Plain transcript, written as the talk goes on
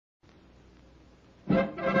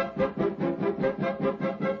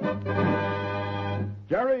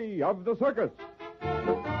Jerry of the Circus.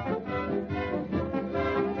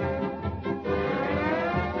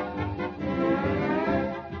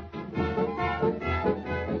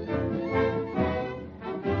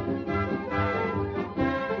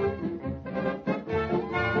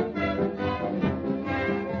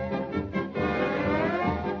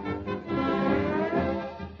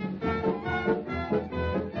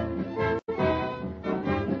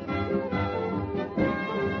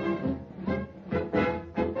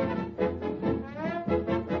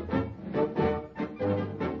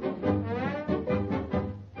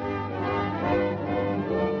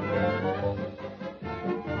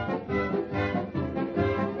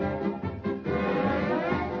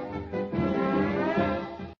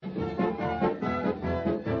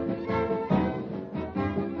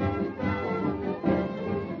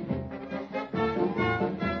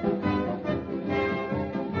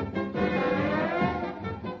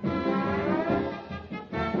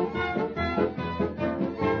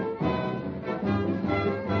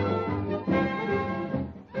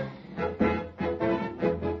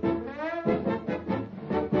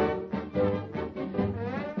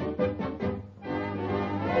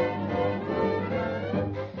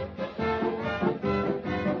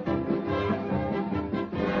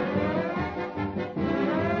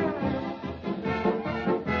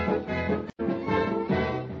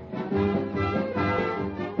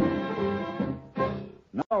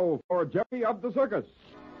 Now for Jerry of the Circus.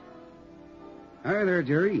 Hi there,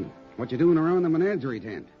 Jerry. What you doing around the menagerie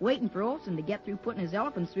tent? Waiting for Olson to get through putting his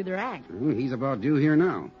elephants through their act. He's about due here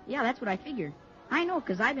now. Yeah, that's what I figured. I know,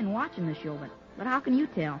 because I've been watching the show, but how can you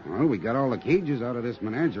tell? Well, we got all the cages out of this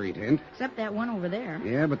menagerie tent. Except that one over there.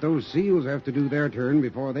 Yeah, but those seals have to do their turn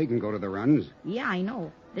before they can go to the runs. Yeah, I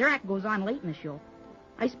know. Their act goes on late in the show.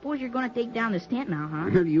 I suppose you're going to take down this tent now,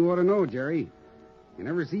 huh? You ought to know, Jerry. You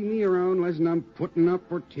never see me around unless I'm putting up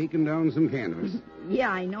or taking down some canvas. Yeah,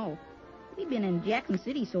 I know. We've been in Jackson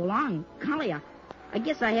City so long. Golly, I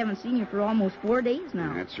guess I haven't seen you for almost 4 days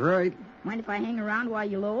now. That's right. Mind if I hang around while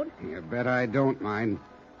you load? You bet I don't mind.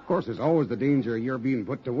 Of course, there's always the danger of your being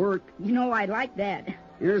put to work. You know, I'd like that.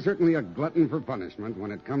 You're certainly a glutton for punishment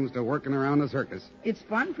when it comes to working around the circus. It's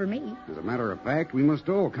fun for me. As a matter of fact, we must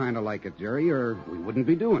all kind of like it, Jerry, or we wouldn't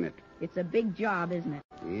be doing it. It's a big job, isn't it?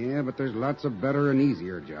 Yeah, but there's lots of better and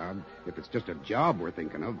easier jobs, if it's just a job we're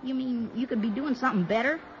thinking of. You mean you could be doing something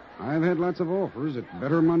better? I've had lots of offers at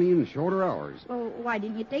better money and shorter hours. Well, why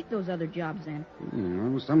didn't you take those other jobs then?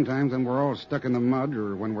 Well, sometimes when we're all stuck in the mud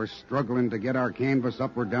or when we're struggling to get our canvas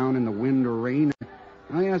up or down in the wind or rain,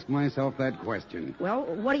 I ask myself that question. Well,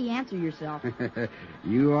 what do you answer yourself?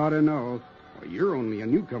 You ought to know. Well, you're only a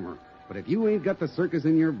newcomer. But if you ain't got the circus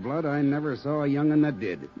in your blood, I never saw a young'un that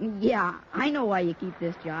did. Yeah, I know why you keep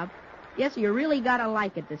this job. Yes, you really gotta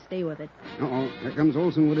like it to stay with it. Uh-oh, here comes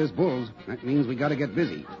Olson with his bulls. That means we gotta get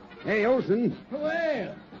busy. Hey, Olson.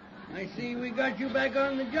 Well, I see we got you back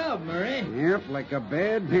on the job, Murray. Yep, like a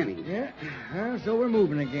bad penny. Yeah, well, so we're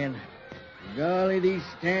moving again. Golly, these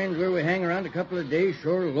stands where we hang around a couple of days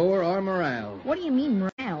sure lower our morale. What do you mean,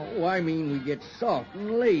 morale? Oh, I mean we get soft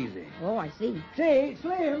and lazy. Oh, I see. Say,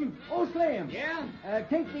 Slim. Oh, Slim. Yeah?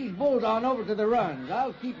 Take these bulls on over to the runs.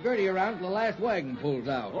 I'll keep Gertie around till the last wagon pulls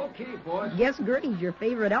out. Okay, boss. Guess Gertie's your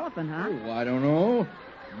favorite elephant, huh? Oh, I don't know.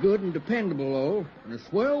 Good and dependable, though, and a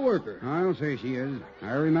swell worker. I'll say she is.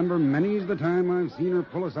 I remember many's the time I've seen her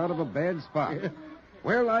pull us out of a bad spot.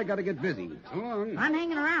 Well, I gotta get busy. So long. I'm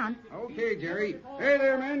hanging around. Okay, Jerry. Hey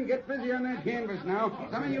there, men. Get busy on that canvas now.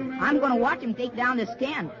 Some of you men... I'm going to watch him take down this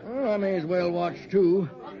tent. Well, I may as well watch, too.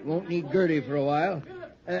 Won't need Gertie for a while.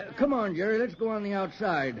 Come on, Jerry. Let's go on the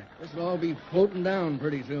outside. This'll all be floating down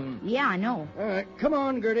pretty soon. Yeah, I know. All right. Come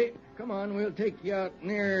on, Gertie. Come on. We'll take you out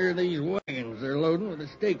near these wagons they're loading with the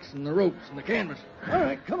stakes and the ropes and the canvas. All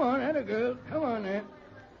right. Come on, atta girl. Come on, there.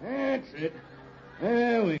 That's it.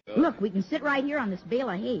 There we go. Look, we can sit right here on this bale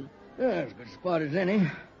of hay. That's as good a spot as any.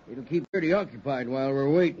 It'll keep Gertie occupied while we're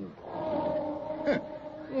waiting. Huh.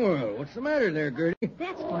 Well, what's the matter there, Gertie?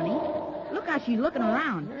 That's funny. Look how she's looking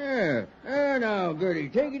around. There. There now, Gertie.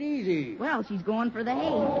 Take it easy. Well, she's going for the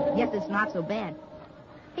hay. Guess it's not so bad.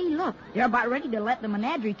 Hey, look. They're about ready to let the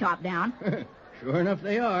menagerie top down. Sure enough,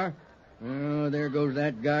 they are. Oh, there goes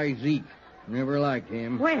that guy, Zeke. Never liked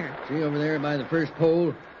him. Where? See over there by the first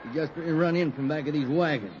pole? He just run in from back of these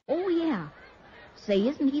wagons. Oh, yeah. Say,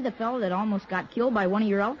 isn't he the fellow that almost got killed by one of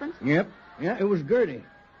your elephants? Yep. Yeah, it was Gertie.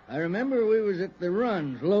 I remember we was at the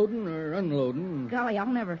runs, loading or unloading. Golly, I'll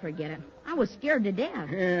never forget it. I was scared to death.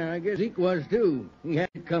 Yeah, I guess Zeke was, too. He had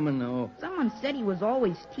it coming, though. Someone said he was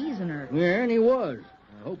always teasing her. Yeah, and he was.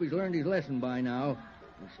 I hope he's learned his lesson by now.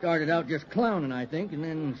 He started out just clowning, I think, and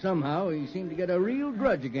then somehow he seemed to get a real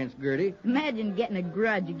grudge against Gertie. Imagine getting a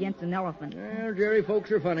grudge against an elephant. Well, Jerry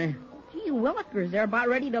folks are funny. Gee, Willikers, they're about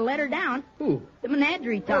ready to let her down. Who? The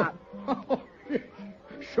menagerie top. Oh,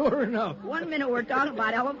 sure enough. 1 minute we're talking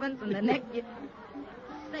about elephants, and the next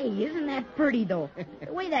Say, isn't that pretty, though?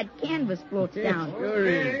 The way that canvas floats down. Sure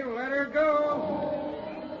is. Okay, let her go.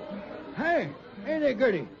 Hey there,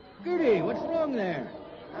 Gertie. Gertie, what's wrong there?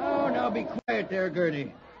 Oh, now be quiet there,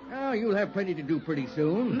 Gertie. Oh, you'll have plenty to do pretty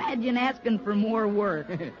soon. Imagine asking for more work.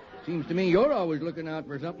 Seems to me you're always looking out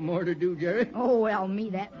for something more to do, Jerry. Oh, well,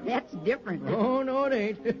 me, that's different. Oh, no, it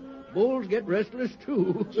ain't. Bulls get restless,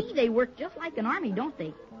 too. Gee, they work just like an army, don't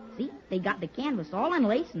they? See, they got the canvas all in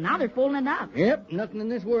lace, and now they're folding it up. Yep, nothing in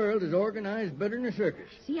this world is organized better than a circus.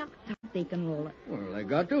 See how tough they can roll it. Well, they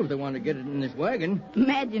got to if they want to get it in this wagon.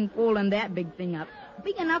 Imagine folding that big thing up.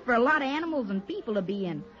 Big enough for a lot of animals and people to be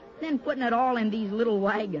in. Then putting it all in these little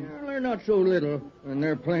wagons. Well, they're not so little, and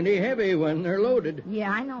they're plenty heavy when they're loaded.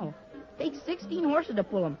 Yeah, I know. Takes 16 horses to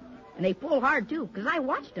pull them. And they pull hard, too, because I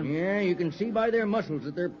watched them. Yeah, you can see by their muscles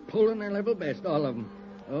that they're pulling their level best, all of them.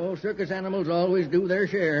 Oh, circus animals always do their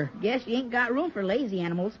share. Guess you ain't got room for lazy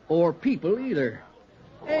animals. Or people, either.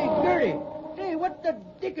 Hey, Gertie! Hey, what the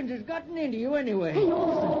dickens has gotten into you, anyway? Hey,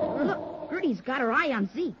 Olson, look, Gertie's got her eye on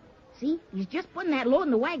Zeke. See, he's just putting that load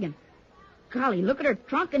in the wagon. Golly, look at her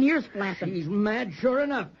trunk and ears flapping. She's mad, sure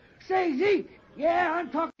enough. Say, Zeke! Yeah, I'm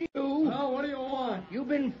talking to you. Oh, what do you want? You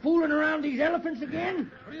been fooling around these elephants again?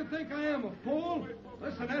 What do you think I am, a fool?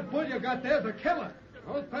 Listen, that bull you got there's a killer.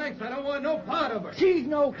 Oh, thanks, I don't want no part of her. She's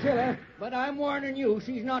no killer, but I'm warning you,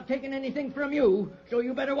 she's not taking anything from you, so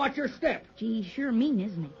you better watch your step. Gee, he's sure mean,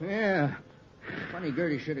 isn't he? Yeah. Funny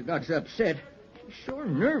Gertie should have got so upset. She's sure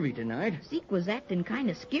nervy tonight. Zeke was acting kind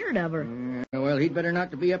of scared of her. Well, he'd better not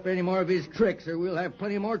to be up to any more of his tricks, or we'll have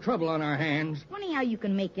plenty more trouble on our hands. Funny how you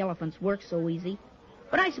can make elephants work so easy.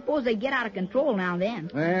 But I suppose they get out of control now and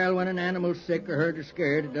then. Well, when an animal's sick or hurt or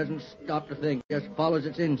scared, it doesn't stop to think. It just follows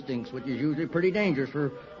its instincts, which is usually pretty dangerous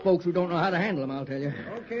for folks who don't know how to handle them, I'll tell you.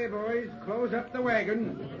 Okay, boys, close up the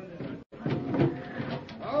wagon.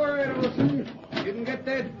 All right, Olson. You can get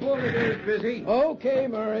that bull of yours busy. Okay,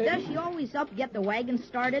 Murray. Does she always help get the wagon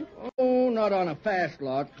started? Oh, not on a fast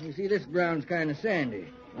lot. You see, this ground's kind of sandy.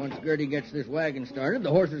 Once Gertie gets this wagon started, the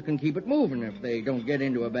horses can keep it moving if they don't get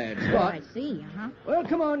into a bad Oh, spot. I see, uh-huh. Well,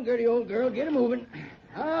 come on, Gertie, old girl. Get it moving.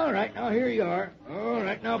 All right, now here you are. All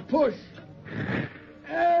right, now push.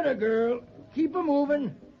 Atta girl. Keep 'em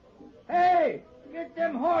moving. Hey, get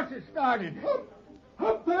them horses started.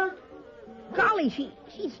 Up there! Golly,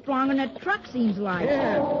 she's stronger than a truck, seems like.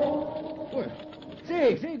 Yeah. Well,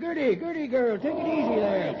 say, Gertie girl, take it easy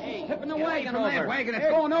there. Tipping the wagon over. That wagon is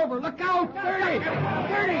going over. Look out! Gertie,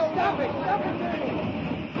 stop it, Gertie.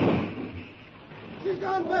 She's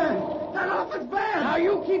gone bad. That elephant's bad. Now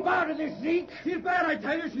you keep out of this, Zeke. She's bad, I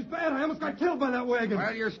tell you. She's bad. I almost got killed by that wagon.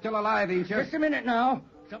 Well, you're still alive, ain't you? Just a minute now.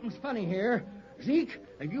 Something's funny here. Zeke,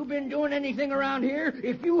 have you been doing anything around here?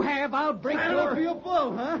 If you have, I'll break Stand your... up for your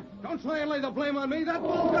bull, huh? Don't try and lay the blame on me. That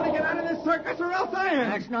bull's going to get out of this circus or else I am.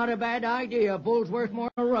 That's not a bad idea. A bull's worth more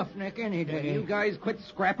than a roughneck any day. You guys quit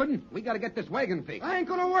scrapping. We got to get this wagon fixed. I ain't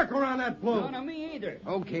going to work around that bull. No, me either.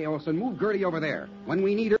 Okay, Olson, move Gertie over there. When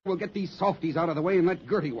we need her, we'll get these softies out of the way and let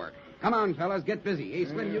Gertie work. Come on, fellas, get busy. Hey,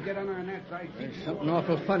 Slim, you get on that side. There's something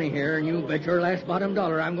awful funny here, and you bet your last bottom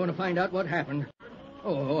dollar I'm going to find out what happened.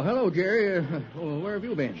 Oh, hello, Jerry. Where have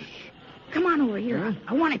you been? Come on over here. Huh?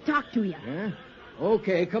 I want to talk to you. Yeah?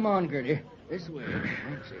 Okay, come on, Gertie. This way.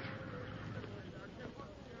 Let's see.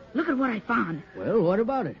 Look at what I found. Well, what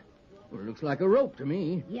about it? Well, it looks like a rope to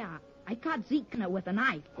me. Yeah, I caught Zeke in it with a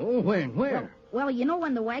knife. Oh, when? Where? Well, you know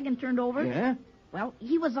when the wagon turned over? Yeah? Well,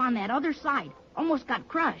 he was on that other side. Almost got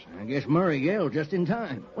crushed. I guess Murray yelled just in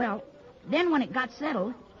time. Well, then when it got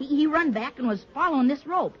settled, he run back and was following this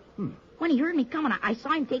rope. When he heard me coming, I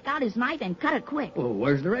saw him take out his knife and cut it quick. Well,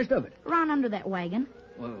 where's the rest of it? Around under that wagon.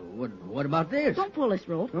 Well, what about this? Don't pull this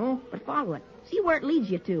rope. No? But follow it. See where it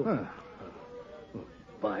leads you to.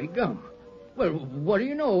 By gum. Well, what do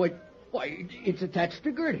you know? It's attached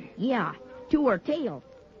to Gertie. Yeah, to her tail.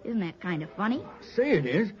 Isn't that kind of funny? Say it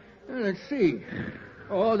is. Let's see.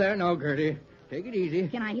 Oh, there now, Gertie. Take it easy.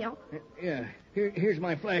 Can I help? Yeah. Here's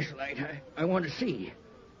my flashlight. I want to see.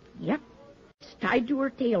 Yep. It's tied to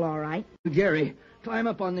her tail, all right. Jerry, climb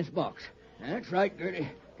up on this box. That's right, Gertie.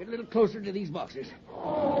 Get a little closer to these boxes.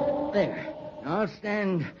 There. I'll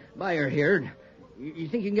stand by her here. You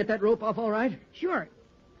think you can get that rope off all right? Sure.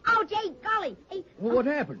 Oh, Jay, golly. Hey. Well, what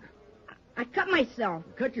happened? I cut myself.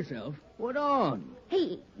 Cut yourself? What on?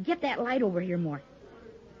 Hey, get that light over here more.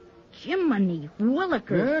 Jiminy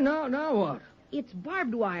Willikers. Now what? It's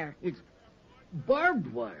barbed wire. It's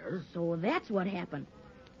barbed wire? So that's what happened.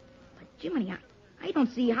 But, Jiminy, I don't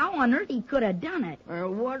see how on earth he could have done it.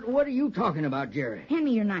 What are you talking about, Jerry? Hand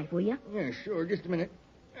me your knife, will you? Yeah, sure. Just a minute.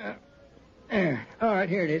 There. All right,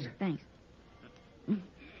 here it is. Thanks.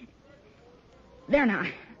 There now.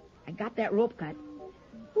 I got that rope cut.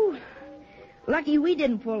 Whew. Lucky we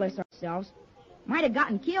didn't pull this ourselves. Might have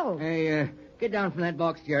gotten killed. Hey, get down from that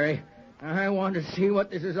box, Jerry. I want to see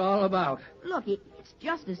what this is all about. Look, it's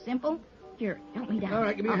just as simple. Here, help me down. All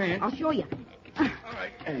right, give me your hand. I'll show you. All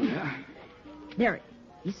right. There.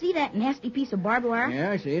 You see that nasty piece of barbed wire?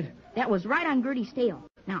 Yeah, I see it. That was right on Gertie's tail.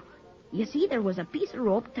 Now, you see there was a piece of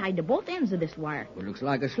rope tied to both ends of this wire. It looks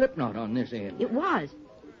like a slip knot on this end. It was.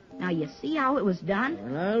 Now, you see how it was done?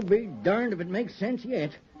 Well, I'll be darned if it makes sense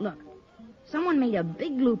yet. Look, someone made a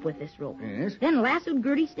big loop with this rope. Yes? Then lassoed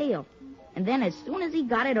Gertie's tail. And then as soon as he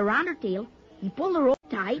got it around her tail, he pulled the rope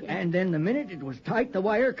tight. And then the minute it was tight, the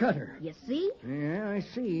wire cut her. You see? Yeah, I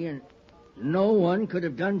see. And no one could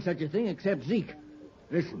have done such a thing except Zeke.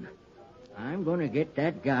 Listen, I'm going to get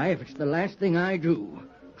that guy if it's the last thing I do.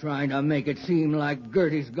 Trying to make it seem like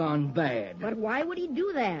Gertie's gone bad. But why would he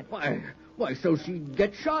do that? Why, so she'd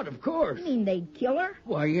get shot, of course. You mean they'd kill her?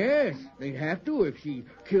 Why, yes. They'd have to if she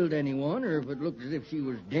killed anyone or if it looked as if she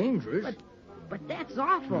was dangerous. But that's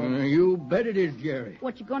awful. You bet it is, Jerry.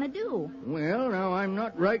 What you gonna do? Well, now, I'm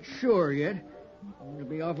not right sure yet. It'll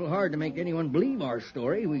be awful hard to make anyone believe our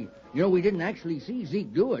story. We didn't actually see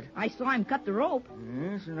Zeke do it. I saw him cut the rope.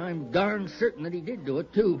 Yes, and I'm darn certain that he did do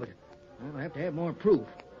it, too, but I'll have to have more proof.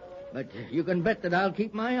 But you can bet that I'll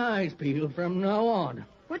keep my eyes peeled from now on.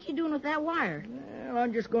 What you doing with that wire? Well,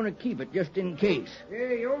 I'm just going to keep it just in case.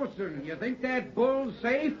 Hey, Olson, you think that bull's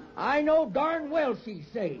safe? I know darn well she's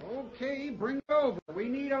safe. Okay, bring it over. We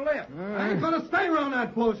need a lift. I ain't gonna stay around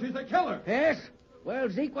that bull. She's a killer. Yes? Well,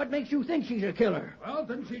 Zeke, what makes you think she's a killer? Well,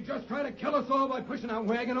 didn't she just try to kill us all by pushing our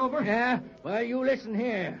wagon over? Yeah? Well, you listen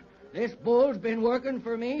here. This bull's been working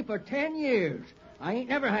for me for 10 years. I ain't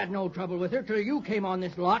never had no trouble with her till you came on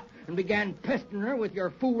this lot and began pestering her with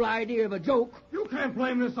your fool idea of a joke. You can't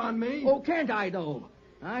blame this on me. Oh, can't I, though?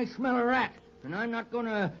 I smell a rat, and I'm not going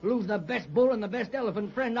to lose the best bull and the best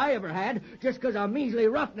elephant friend I ever had just because a measly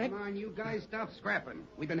roughneck. Come on, you guys, stop scrapping.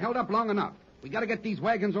 We've been held up long enough. We got to get these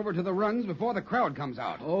wagons over to the runs before the crowd comes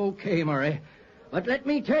out. Okay, Murray. But let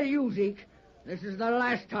me tell you, Zeke, this is the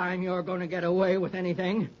last time you're going to get away with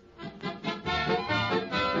anything.